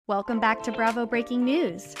Welcome back to Bravo Breaking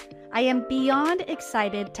News. I am beyond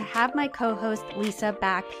excited to have my co-host Lisa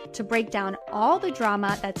back to break down all the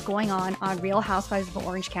drama that's going on Real Housewives of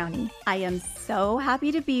Orange County. I am so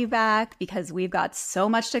happy to be back because we've got so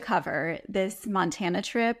much to cover. This Montana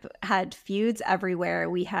trip had feuds everywhere.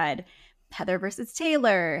 We had Heather versus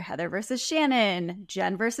Taylor, Heather versus Shannon,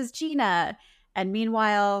 Jen versus Gina. And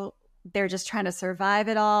meanwhile, they're just trying to survive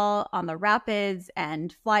it all on the rapids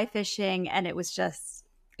and fly fishing. And it was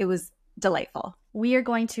delightful. We are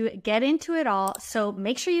going to get into it all, so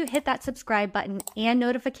make sure you hit that subscribe button and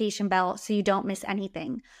notification bell so you don't miss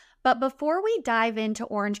anything. But before we dive into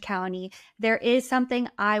Orange County, there is something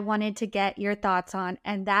I wanted to get your thoughts on,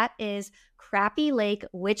 and that is Crappie Lake,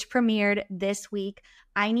 which premiered this week.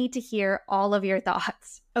 I need to hear all of your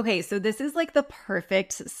thoughts. Okay, so this is like the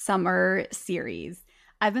perfect summer series.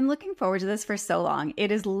 I've been looking forward to this for so long.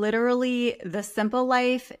 It is literally The Simple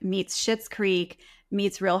Life meets Schitt's Creek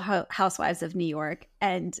meets Real Housewives of New York,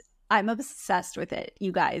 and I'm obsessed with it.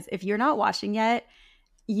 You guys, if you're not watching yet,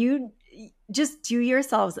 you just do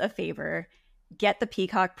yourselves a favor. Get the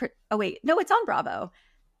Peacock. It's on Bravo.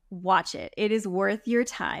 Watch it. It is worth your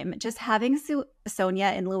time. Just having Sonia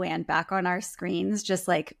and Luann back on our screens just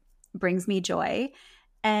like brings me joy.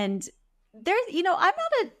 And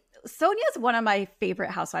Sonia's one of my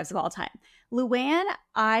favorite housewives of all time. Luann,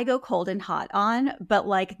 I go cold and hot on, but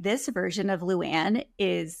like this version of Luann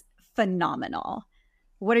is phenomenal.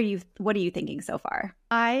 What are you thinking so far?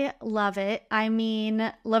 I love it. I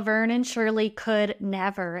mean, Laverne and Shirley could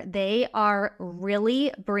never. They are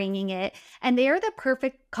really bringing it, and they are the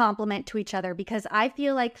perfect complement to each other because I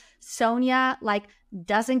feel like Sonia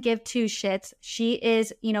doesn't give two shits. She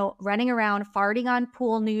is, running around farting on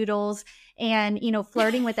pool noodles and,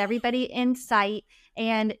 flirting with everybody in sight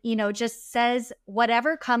and, just says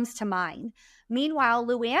whatever comes to mind. Meanwhile,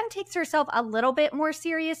 Luann takes herself a little bit more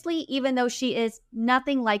seriously, even though she is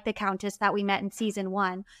nothing like the Countess that we met in season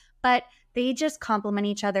 1. But they just complement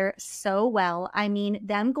each other so well. I mean,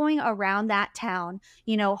 them going around that town,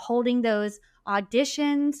 holding those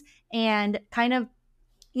auditions and kind of,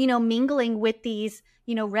 mingling with these,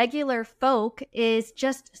 regular folk is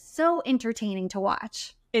just so entertaining to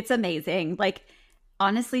watch. It's amazing. Like,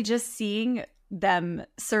 honestly, just seeing them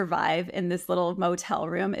survive in this little motel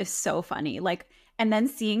room is so funny. And then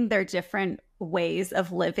seeing their different ways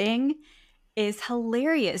of living is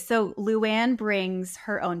hilarious. So Luann brings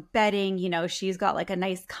her own bedding, she's got a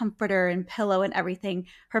nice comforter and pillow and everything.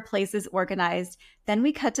 Her place is organized. Then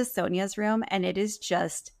we cut to Sonia's room and it is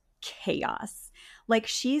just chaos.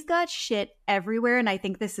 She's got shit everywhere. And I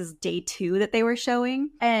think this is day 2 that they were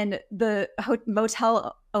showing. And the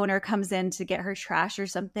motel owner comes in to get her trash or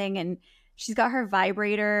something. And she's got her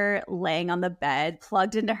vibrator laying on the bed,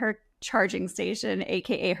 plugged into her charging station,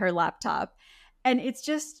 aka her laptop. And it's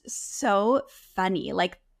just so funny.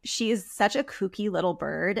 She is such a kooky little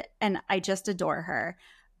bird, and I just adore her.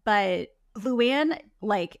 But Luann,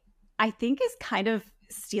 I think is kind of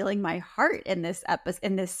stealing my heart in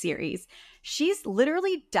this series. She's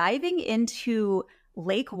literally diving into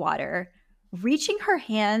lake water, reaching her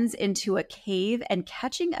hands into a cave and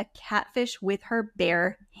catching a catfish with her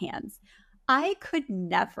bare hands. I could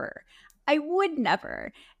never. I would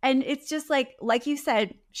never. And it's just like you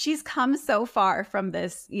said, she's come so far from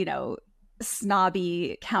this,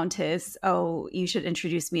 snobby countess. Oh, you should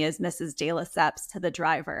introduce me as Mrs. De Lesseps to the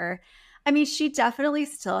driver. I mean, she definitely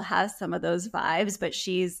still has some of those vibes, but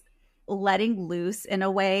she's letting loose in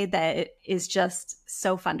a way that is just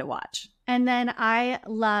so fun to watch. And then I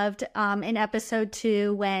loved in episode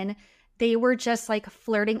 2 when they were just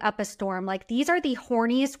flirting up a storm. These are the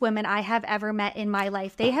horniest women I have ever met in my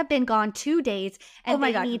life. They have been gone 2 days and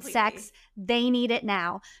they need sex. They need it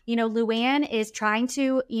now. Luann is trying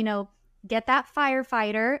to, get that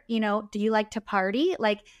firefighter, do you like to party?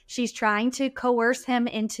 She's trying to coerce him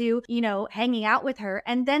into, hanging out with her.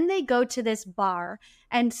 And then they go to this bar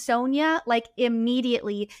and Sonia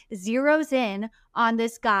immediately zeroes in on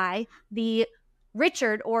this guy, the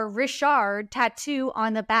Richard tattoo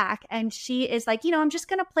on the back. And she is I'm just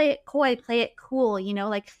going to play it coy, play it cool,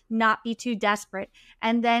 not be too desperate.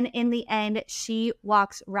 And then in the end, she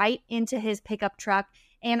walks right into his pickup truck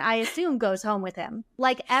and I assume goes home with him.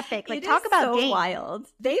 Epic. Talk about game. Wild.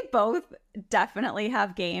 They both definitely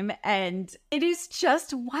have game. And it is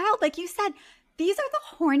just wild. Like you said, these are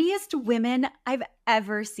the horniest women I've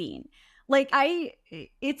ever seen.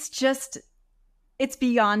 It's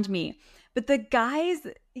beyond me. But the guys,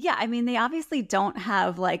 yeah, I mean, they obviously don't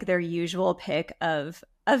have their usual pick of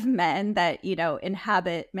men that,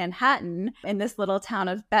 inhabit Manhattan in this little town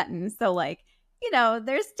of Benton. So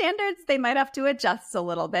their standards, they might have to adjust a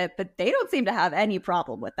little bit, but they don't seem to have any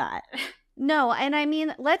problem with that. No, and I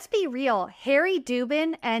mean, let's be real. Harry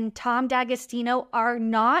Dubin and Tom D'Agostino are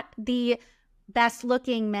not the best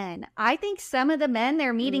looking men. I think some of the men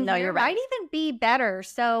they're meeting here might even be better.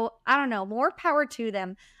 So I don't know, more power to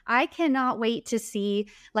them. I cannot wait to see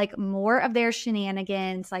like more of their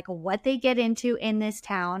shenanigans, like what they get into in this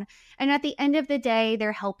town. And at the end of the day,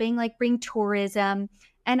 they're helping like bring tourism.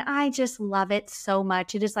 And I just love it so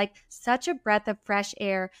much. It is like such a breath of fresh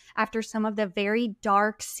air after some of the very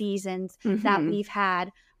dark seasons that we've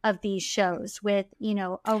had of these shows with,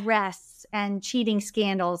 arrests and cheating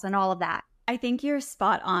scandals and all of that. I think you're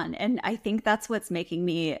spot on. And I think that's what's making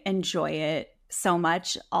me enjoy it so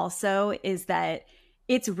much also is that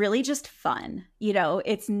it's really just fun.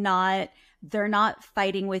 It's not, they're not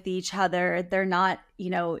fighting with each other. They're not,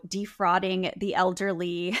 defrauding the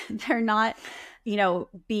elderly. They're not,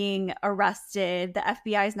 being arrested. The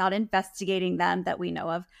FBI is not investigating them that we know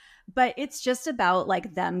of. But it's just about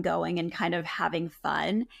like them going and kind of having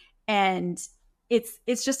fun. And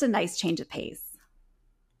it's just a nice change of pace.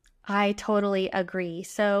 I totally agree.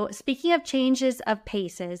 So speaking of changes of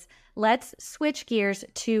paces, let's switch gears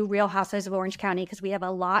to Real Housewives of Orange County because we have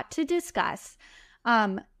a lot to discuss.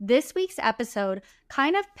 This week's episode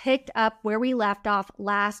kind of picked up where we left off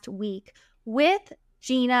last week with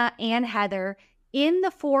Gina and Heather in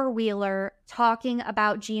the four-wheeler talking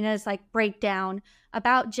about Gina's like breakdown,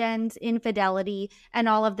 about Jen's infidelity and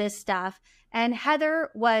all of this stuff. And Heather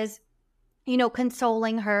was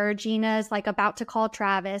consoling her. Gina's like about to call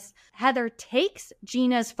Travis. Heather takes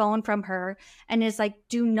Gina's phone from her and is like,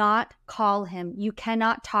 do not call him. You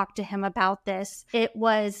cannot talk to him about this. It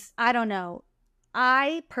was, I don't know.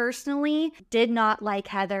 I personally did not like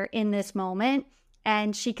Heather in this moment.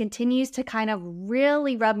 And she continues to kind of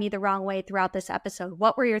really rub me the wrong way throughout this episode.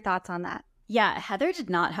 What were your thoughts on that? Yeah, Heather did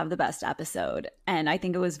not have the best episode. And I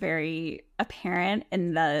think it was very apparent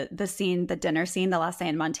in the scene, the dinner scene, the last day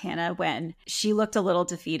in Montana, when she looked a little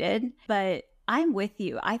defeated. But I'm with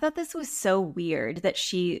you. I thought this was so weird that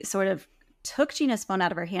she sort of took Gina's phone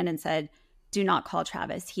out of her hand and said, do not call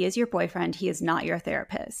Travis. He is your boyfriend. He is not your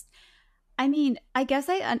therapist. I mean, I guess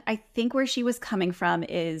I think where she was coming from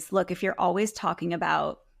is, look, if you're always talking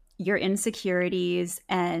about your insecurities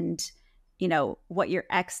and what your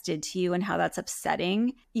ex did to you and how that's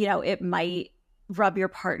upsetting, it might rub your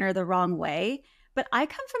partner the wrong way. But I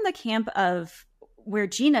come from the camp of where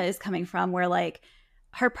Gina is coming from, where like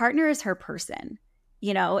her partner is her person,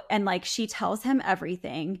 and like she tells him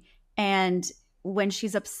everything. And when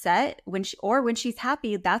she's upset, when she's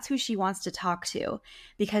happy, that's who she wants to talk to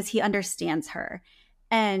because he understands her.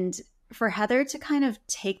 And for Heather to kind of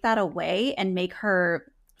take that away and make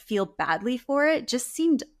her feel badly for it just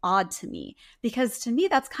seemed odd to me, because to me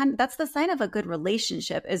that's the sign of a good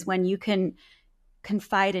relationship, is when you can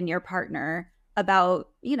confide in your partner about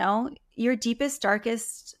your deepest,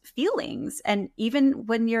 darkest feelings, and even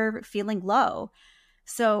when you're feeling low.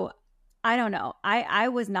 So I don't know, I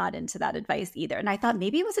was not into that advice either, and I thought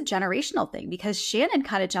maybe it was a generational thing, because Shannon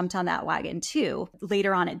kind of jumped on that wagon too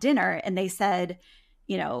later on at dinner, and they said,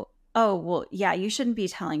 oh well, yeah, you shouldn't be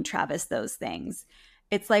telling Travis those things.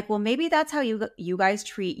 It's like, well, maybe that's how you guys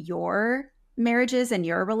treat your marriages and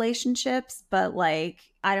your relationships, but like,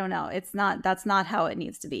 I don't know. That's not how it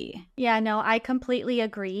needs to be. Yeah, no, I completely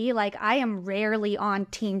agree. Like, I am rarely on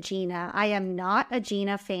Team Gina. I am not a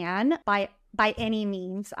Gina fan by any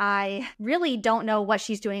means. I really don't know what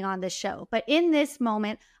she's doing on this show. But in this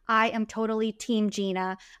moment, I am totally Team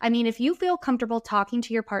Gina. I mean, if you feel comfortable talking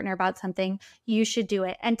to your partner about something, you should do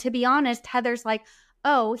it. And to be honest, Heather's like,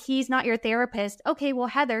 oh, he's not your therapist. Okay, well,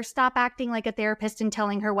 Heather, stop acting like a therapist and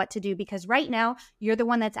telling her what to do, because right now you're the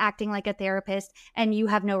one that's acting like a therapist and you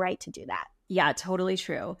have no right to do that. Yeah, totally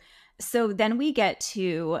true. So then we get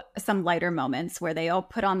to some lighter moments where they all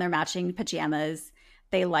put on their matching pajamas.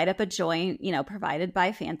 They light up a joint, provided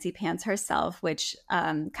by Fancy Pants herself, which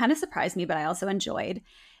kind of surprised me, but I also enjoyed.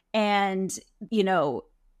 And,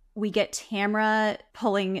 we get Tamra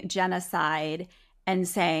pulling Jen aside and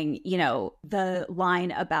saying, the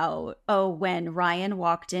line about, oh, when Ryan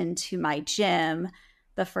walked into my gym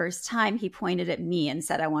the first time, he pointed at me and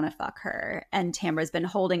said, I want to fuck her. And Tamra's been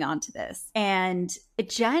holding on to this. And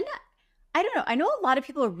Jen, I don't know. I know a lot of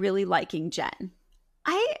people are really liking Jen.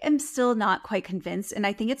 I am still not quite convinced. And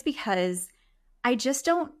I think it's because I just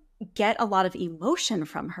don't get a lot of emotion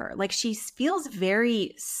from her. Like, she feels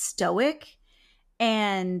very stoic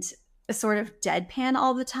and sort of deadpan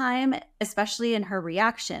all the time, especially in her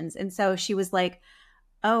reactions. And so she was like,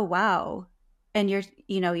 oh, wow. And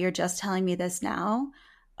you're just telling me this now?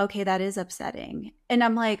 Okay, that is upsetting. And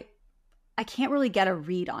I'm like, I can't really get a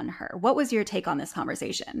read on her. What was your take on this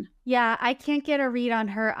conversation? Yeah, I can't get a read on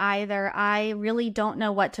her either. I really don't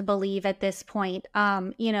know what to believe at this point.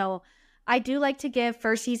 I do like to give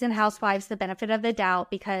first season housewives the benefit of the doubt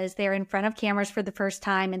because they're in front of cameras for the first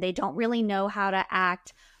time and they don't really know how to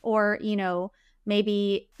act or,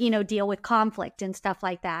 maybe, deal with conflict and stuff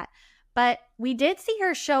like that. But we did see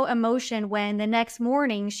her show emotion when the next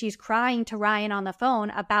morning she's crying to Ryan on the phone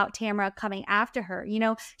about Tamra coming after her.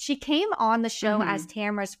 She came on the show as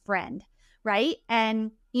Tamra's friend, right?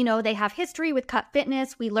 And, they have history with Cut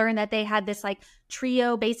Fitness. We learned that they had this like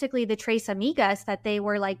trio, basically the Tres Amigas that they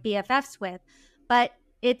were like BFFs with. But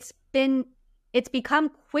it's become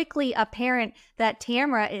quickly apparent that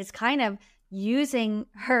Tamra is kind of using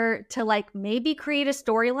her to like maybe create a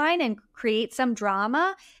storyline and create some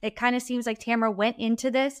drama. It kind of seems like Tamra went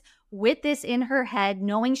into this with this in her head,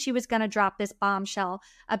 knowing she was going to drop this bombshell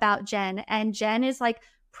about Jen. And Jen is like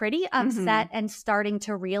pretty upset and starting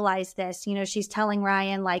to realize this. She's telling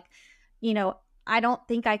Ryan like, I don't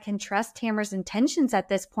think I can trust Tamra's intentions at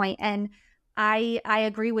this point. And I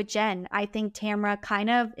agree with Jen. I think Tamra kind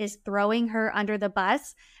of is throwing her under the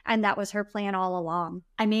bus, and that was her plan all along.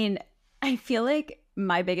 I mean, I feel like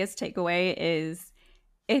my biggest takeaway is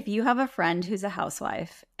if you have a friend who's a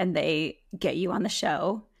housewife and they get you on the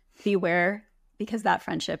show, beware, because that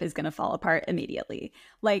friendship is going to fall apart immediately.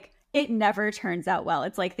 Like, it never turns out well.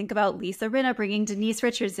 It's like, think about Lisa Rinna bringing Denise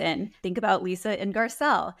Richards in. Think about Lisa and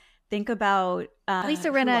Garcelle. Think about Lisa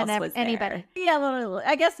Rinna and anybody. Yeah,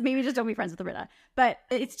 I guess maybe just don't be friends with Rinna. But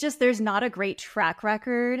it's just, there's not a great track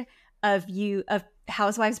record of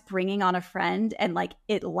housewives bringing on a friend and like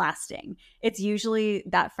it lasting. It's usually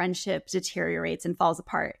that friendship deteriorates and falls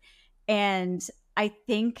apart. And I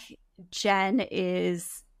think Jen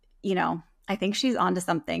is, I think she's onto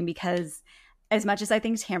something, because as much as I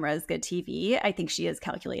think Tamra is good TV, I think she is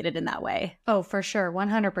calculated in that way. Oh, for sure.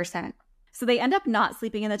 100%. So they end up not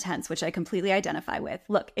sleeping in the tents, which I completely identify with.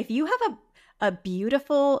 Look, if you have a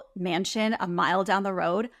beautiful mansion a mile down the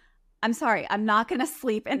road, I'm sorry, I'm not going to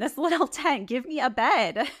sleep in this little tent. Give me a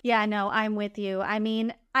bed. Yeah, no, I'm with you. I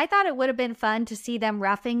mean, I thought it would have been fun to see them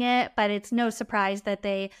roughing it, but it's no surprise that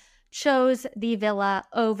they chose the villa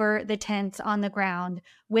over the tents on the ground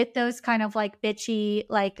with those kind of like bitchy,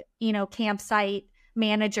 like, campsite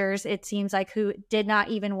managers, it seems like, who did not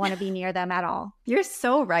even want to be near them at all. You're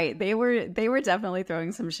so right. They were definitely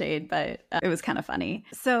throwing some shade, but it was kind of funny.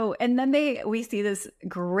 So, and then we see this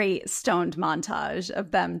great stoned montage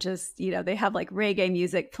of them just, they have like reggae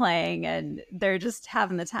music playing and they're just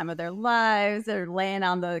having the time of their lives. They're laying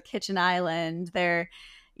on the kitchen island. They're,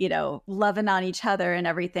 loving on each other and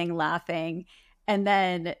everything, laughing. And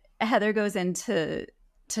then Heather goes into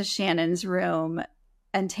Shannon's room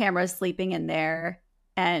and Tamra's sleeping in there.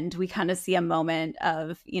 And we kind of see a moment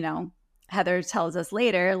of, Heather tells us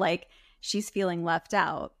later, like, she's feeling left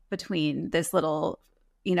out between this little,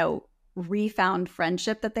 refound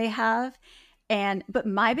friendship that they have. But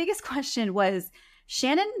my biggest question was,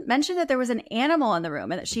 Shannon mentioned that there was an animal in the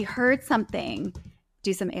room and that she heard something.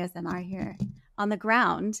 Do some ASMR here on the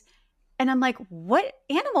ground. And I'm like, what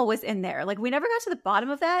animal was in there? Like, we never got to the bottom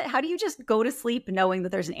of that. How do you just go to sleep knowing that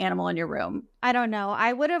there's an animal in your room? I don't know.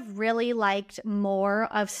 I would have really liked more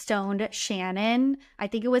of stoned Shannon. I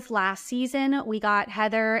think it was last season. We got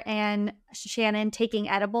Heather and Shannon taking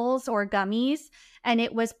edibles or gummies. And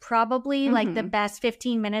it was probably like the best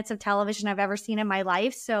 15 minutes of television I've ever seen in my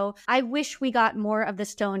life. So I wish we got more of the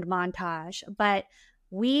stoned montage. But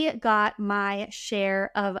we got my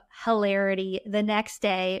share of hilarity the next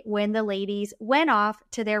day when the ladies went off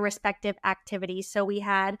to their respective activities. So we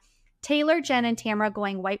had Taylor, Jen, and Tamra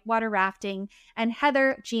going whitewater rafting, and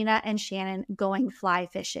Heather, Gina, and Shannon going fly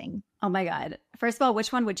fishing. Oh my God. First of all,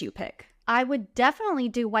 which one would you pick? I would definitely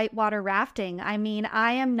do whitewater rafting. I mean,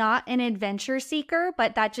 I am not an adventure seeker,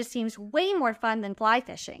 but that just seems way more fun than fly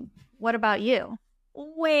fishing. What about you?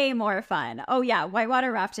 Way more fun. Oh yeah,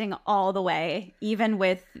 whitewater rafting all the way, even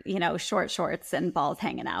with, short shorts and balls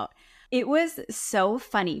hanging out. It was so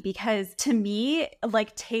funny because to me,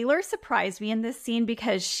 like, Taylor surprised me in this scene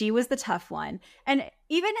because she was the tough one. And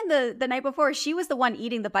even in the night before, she was the one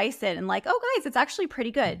eating the bison and like, oh guys, it's actually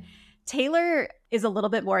pretty good. Taylor is a little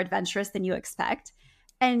bit more adventurous than you expect.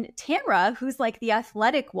 And Tamra, who's like the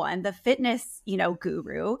athletic one, the fitness,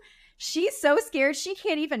 guru, she's so scared she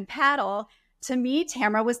can't even paddle. To me,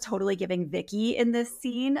 Tamra was totally giving Vicky in this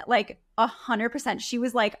scene, like 100%. She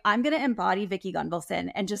was like, I'm going to embody Vicky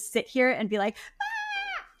Gunvalson and just sit here and be like,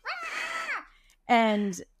 ah, ah.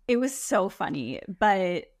 And it was so funny.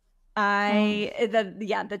 But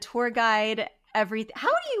the tour guide, everything. How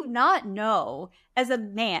do you not know as a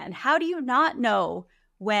man? How do you not know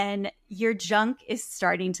when your junk is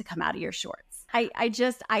starting to come out of your shorts.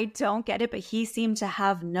 I don't get it, but he seemed to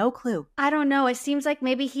have no clue. I don't know. It seems like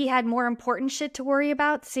maybe he had more important shit to worry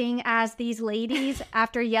about, seeing as these ladies,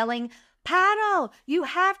 after yelling, paddle, you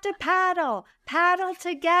have to paddle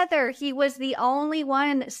together. He was the only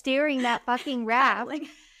one steering that fucking raft.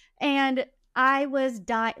 And I was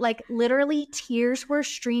dying, like literally tears were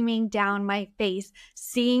streaming down my face,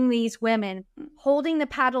 seeing these women holding the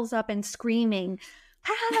paddles up and screaming,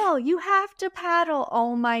 paddle, you have to paddle.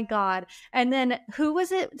 Oh my God. And then who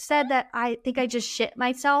was it said that I think I just shit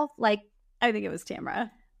myself? Like, I think it was Tamra.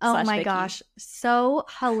 Oh my gosh. So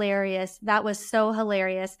hilarious. That was so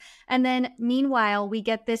hilarious. And then meanwhile, we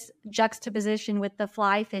get this juxtaposition with the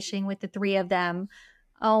fly fishing with the three of them.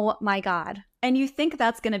 Oh my God. And you think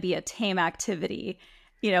that's going to be a tame activity,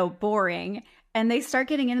 boring. And they start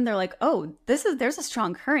getting in and they're like, oh, there's a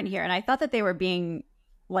strong current here. And I thought that they were being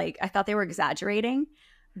I thought they were exaggerating.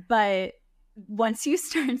 But once you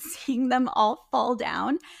start seeing them all fall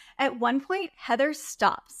down, at one point, Heather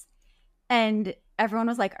stops and everyone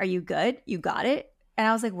was like, are you good? You got it? And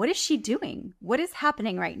I was like, what is she doing? What is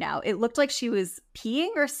happening right now? It looked like she was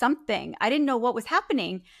peeing or something. I didn't know what was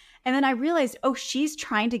happening. And then I realized, oh, she's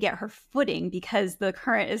trying to get her footing because the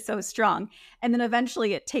current is so strong. And then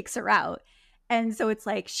eventually it takes her out. And so it's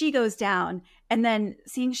like she goes down, and then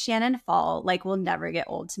seeing Shannon fall, will never get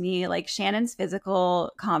old to me. Like Shannon's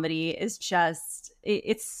physical comedy is just,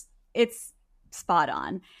 it's spot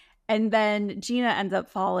on. And then Gina ends up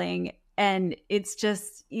falling, and it's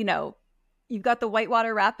just, you've got the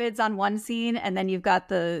whitewater rapids on one scene, and then you've got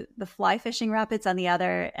the fly fishing rapids on the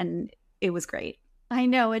other. And it was great. I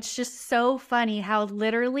know. It's just so funny how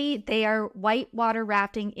literally they are whitewater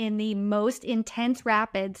rafting in the most intense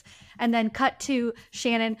rapids, and then cut to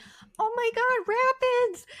Shannon. Oh my God,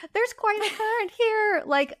 rapids! There's quite a current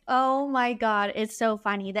here. Oh my God, it's so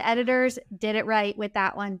funny. The editors did it right with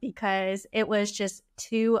that one because it was just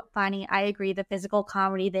too funny. I agree. The physical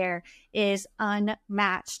comedy there is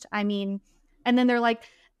unmatched. I mean, and then they're like,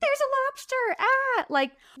 there's a lobster.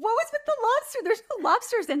 What was with the lobster? There's no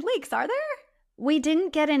lobsters in lakes, are there? We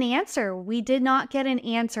didn't get an answer. We did not get an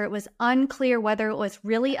answer. It was unclear whether it was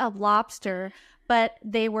really a lobster, but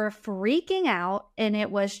they were freaking out, and it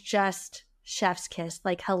was just chef's kiss,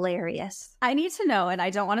 hilarious. I need to know, and I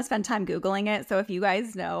don't want to spend time Googling it. So if you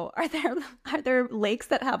guys know, are there lakes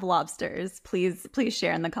that have lobsters? Please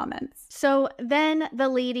share in the comments. So then the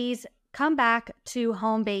ladies come back to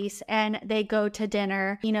home base and they go to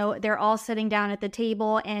dinner. They're all sitting down at the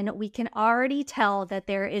table, and we can already tell that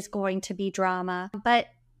there is going to be drama. But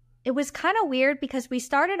it was kind of weird because we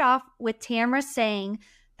started off with Tamra saying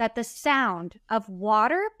that the sound of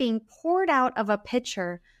water being poured out of a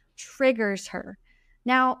pitcher triggers her.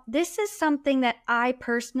 Now, this is something that I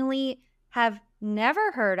personally have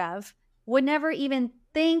never heard of, would never even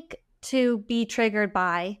think to be triggered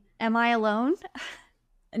by. Am I alone?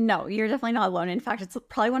 No, you're definitely not alone. In fact, it's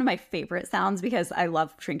probably one of my favorite sounds because I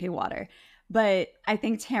love drinking water. But I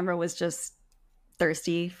think Tamra was just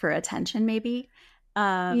thirsty for attention, maybe.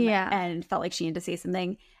 And felt like she needed to say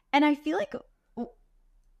something. And I feel like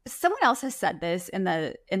someone else has said this in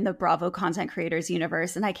the Bravo content creators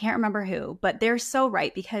universe, and I can't remember who, but they're so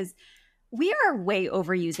right because we are way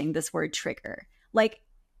overusing this word trigger.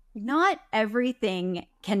 Not everything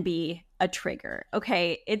can be a trigger,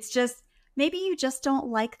 okay? It's just, maybe you just don't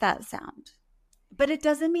like that sound, but it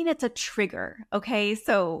doesn't mean it's a trigger, okay?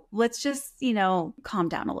 So let's just, calm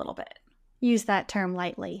down a little bit. Use that term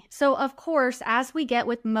lightly. So of course, as we get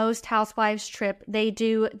with most Housewives trip, they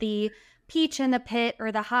do the peach in the pit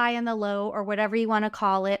or the high and the low or whatever you want to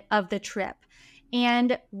call it of the trip.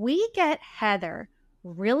 And we get Heather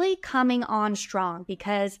really coming on strong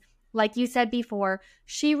because, like you said before,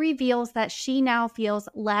 she reveals that she now feels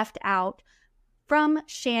left out from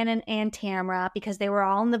Shannon and Tamra because they were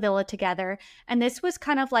all in the villa together. And this was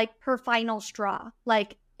kind of like her final straw.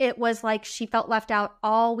 It was like she felt left out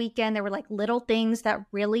all weekend. There were little things that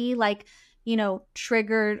really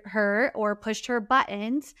triggered her or pushed her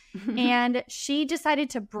buttons. And she decided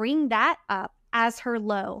to bring that up as her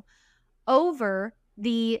low over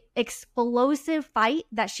the explosive fight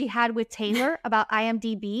that she had with Taylor about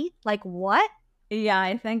IMDb. What? Yeah,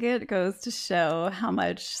 I think it goes to show how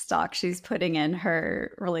much stock she's putting in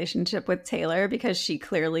her relationship with Taylor because she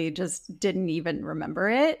clearly just didn't even remember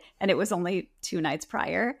it. And it was only 2 nights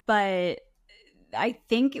prior. But I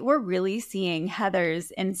think we're really seeing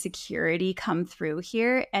Heather's insecurity come through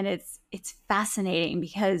here. And it's fascinating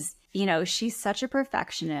because, she's such a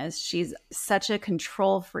perfectionist. She's such a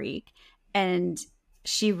control freak. And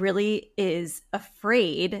she really is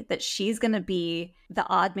afraid that she's going to be the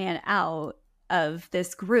odd man out of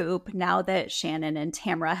this group now that Shannon and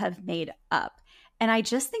Tamra have made up. And I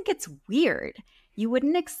just think it's weird. You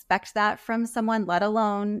wouldn't expect that from someone, let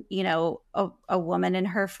alone, a woman in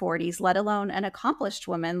her 40s, let alone an accomplished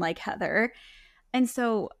woman like Heather. And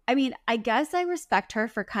so, I mean, I guess I respect her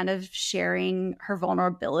for kind of sharing her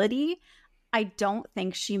vulnerability. I don't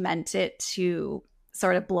think she meant it to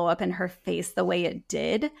sort of blow up in her face the way it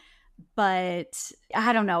did. But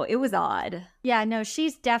I don't know. It was odd. Yeah, no,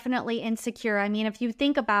 she's definitely insecure. I mean, if you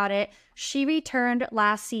think about it, she returned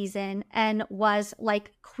last season and was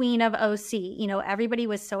like queen of OC. Everybody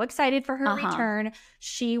was so excited for her return.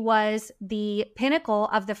 She was the pinnacle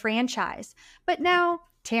of the franchise. But now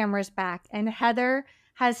Tamra's back and Heather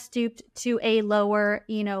has stooped to a lower,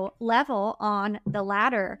 level on the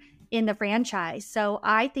ladder in the franchise. So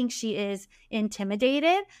I think she is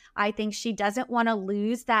intimidated. I think she doesn't want to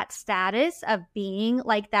lose that status of being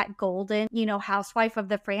like that golden, housewife of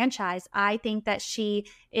the franchise. I think that she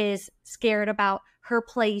is scared about her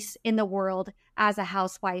place in the world as a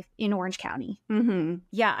housewife in Orange County. Mm-hmm.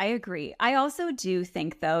 Yeah, I agree. I also do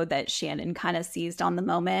think, though, that Shannon kind of seized on the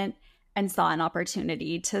moment and saw an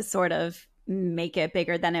opportunity to sort of make it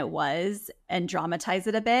bigger than it was and dramatize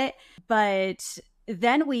it a bit. But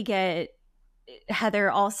then we get Heather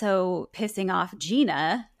also pissing off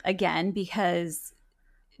Gina again because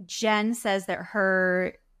Jen says that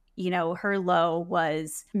her low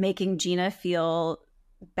was making Gina feel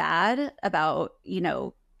bad about,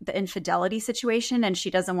 the infidelity situation, and she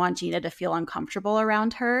doesn't want Gina to feel uncomfortable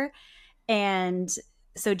around her. And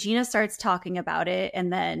so Gina starts talking about it,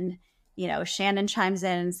 and then Shannon chimes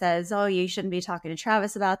in and says, oh, you shouldn't be talking to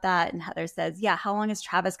Travis about that. And Heather says, yeah, how long is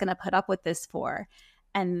Travis going to put up with this for?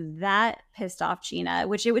 And that pissed off Gina,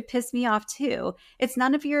 which it would piss me off too. It's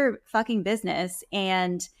none of your fucking business.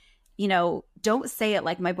 And, don't say it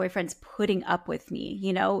like my boyfriend's putting up with me.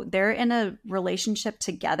 They're in a relationship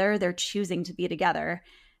together. They're choosing to be together.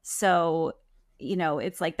 So,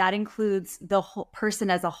 it's like that includes the whole person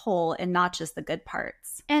as a whole and not just the good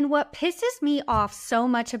parts. And what pisses me off so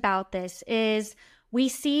much about this is we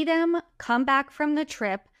see them come back from the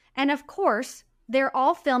trip. And of course, they're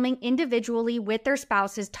all filming individually with their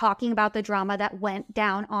spouses, talking about the drama that went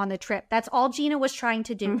down on the trip. That's all Gina was trying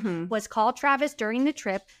to do, was call Travis during the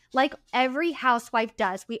trip, like every housewife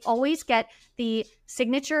does. We always get the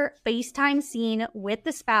signature FaceTime scene with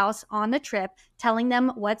the spouse on the trip, telling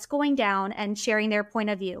them what's going down and sharing their point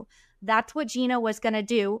of view. That's what Gina was going to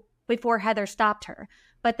do before Heather stopped her.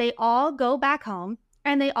 But they all go back home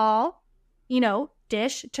and they all,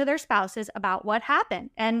 dish to their spouses about what happened.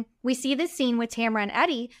 And we see this scene with Tamra and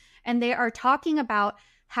Eddie, and they are talking about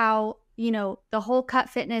how, the whole Cut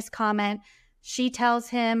Fitness comment, she tells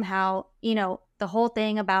him how, the whole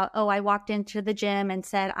thing about, oh, I walked into the gym and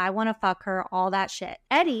said, I want to fuck her, all that shit.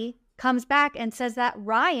 Eddie comes back and says that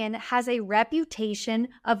Ryan has a reputation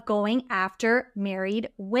of going after married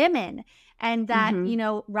women and that,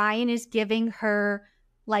 Ryan is giving her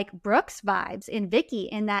like Brooks vibes in Vicky,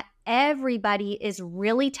 and that everybody is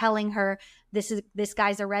really telling her this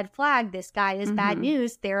guy's a red flag, this guy is bad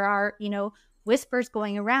news. There are, whispers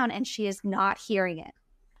going around and she is not hearing it.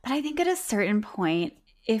 But I think at a certain point,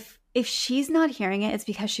 if she's not hearing it, it's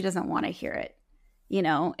because she doesn't want to hear it.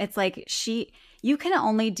 It's like you can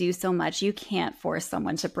only do so much. You can't force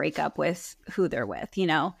someone to break up with who they're with,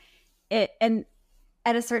 and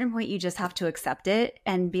at a certain point, you just have to accept it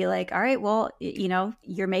and be like, all right, well,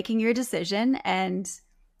 you're making your decision and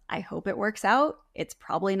I hope it works out. It's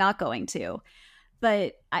probably not going to.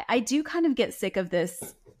 But I do kind of get sick of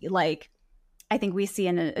this. Like, I think we see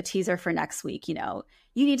in a teaser for next week, you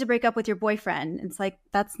need to break up with your boyfriend. It's like,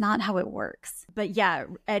 that's not how it works. But yeah,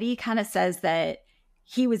 Eddie kind of says that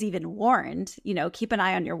he was even warned, keep an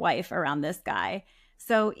eye on your wife around this guy.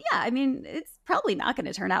 So yeah, I mean, it's probably not going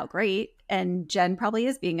to turn out great. And Jen probably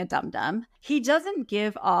is being a dum-dum. He doesn't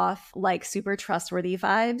give off like super trustworthy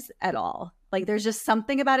vibes at all. Like there's just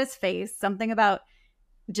something about his face, something about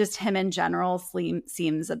just him in general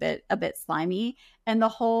seems a bit slimy. And the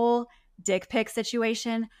whole dick pic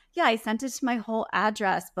situation, yeah, I sent it to my whole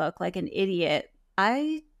address book like an idiot.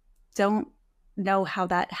 I don't know how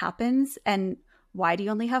that happens. And why do you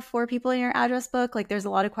only have 4 people in your address book? Like there's a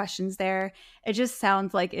lot of questions there. It just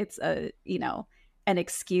sounds like it's an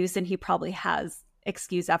excuse, and he probably has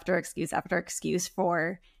excuse after excuse after excuse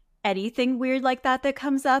for anything weird like that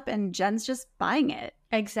comes up, and Jen's just buying it.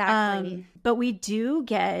 Exactly. But we do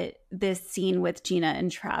get this scene with Gina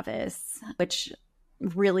and Travis, which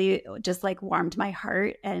really just like warmed my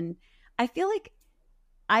heart. And I feel like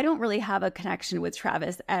I don't really have a connection with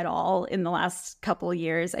Travis at all in the last couple of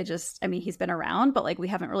years. I mean, he's been around, but like we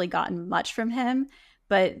haven't really gotten much from him.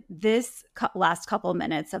 But this last couple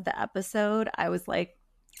minutes of the episode, I was like,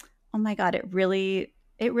 oh my God, it really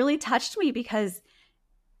touched me, because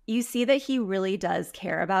you see that he really does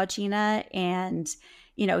care about Gina. And,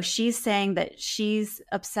 you know, she's saying that she's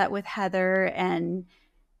upset with Heather, and,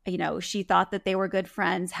 you know, she thought that they were good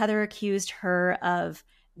friends. Heather accused her of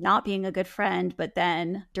not being a good friend, but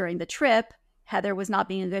then during the trip, Heather was not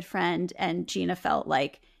being a good friend, and Gina felt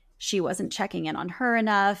like she wasn't checking in on her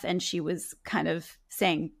enough, and she was kind of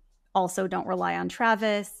saying, also, don't rely on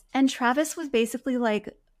Travis. And Travis was basically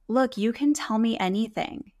like, look, you can tell me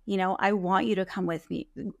anything. You know, I want you to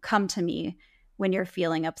come to me when you're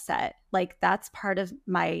feeling upset. Like, that's part of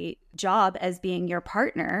my job as being your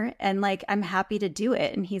partner. And like, I'm happy to do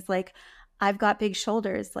it. And he's like, I've got big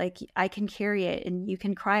shoulders. Like, I can carry it and you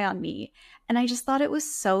can cry on me. And I just thought it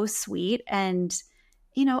was so sweet and,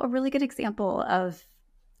 you know, a really good example of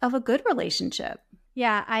a good relationship.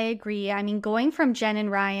 Yeah, I agree. I mean, going from Jen and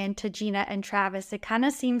Ryan to Gina and Travis, it kind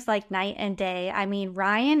of seems like night and day. I mean,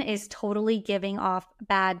 Ryan is totally giving off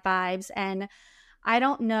bad vibes. And I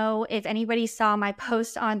don't know if anybody saw my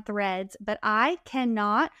post on Threads, but I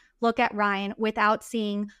cannot look at Ryan without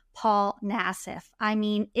seeing Paul Nassif. I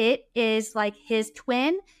mean, it is like his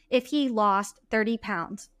twin if he lost 30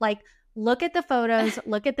 pounds. Like, look at the photos,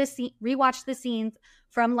 look at the scene, rewatch the scenes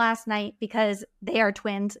from last night, because they are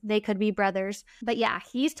twins. They could be brothers. But yeah,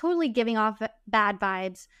 he's totally giving off bad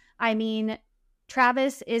vibes. I mean,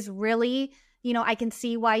 Travis is really, you know, I can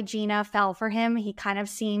see why Gina fell for him. He kind of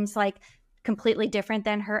seems like completely different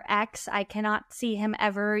than her ex. I cannot see him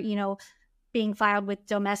ever, you know, being filed with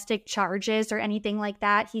domestic charges or anything like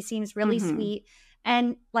that. He seems really sweet.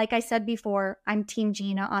 And like I said before, I'm Team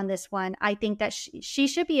Gina on this one. I think that she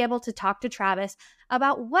should be able to talk to Travis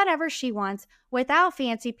about whatever she wants without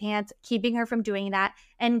fancy pants keeping her from doing that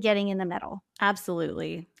and getting in the middle.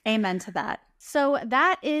 Absolutely. Amen to that. So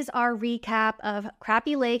that is our recap of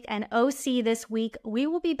Crappie Lake and OC this week. We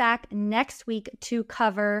will be back next week to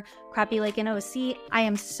cover Crappie Lake and OC. I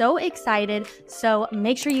am so excited. So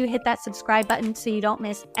make sure you hit that subscribe button so you don't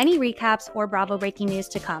miss any recaps or Bravo breaking news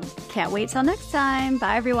to come. Can't wait till next time.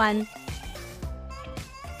 Bye, everyone.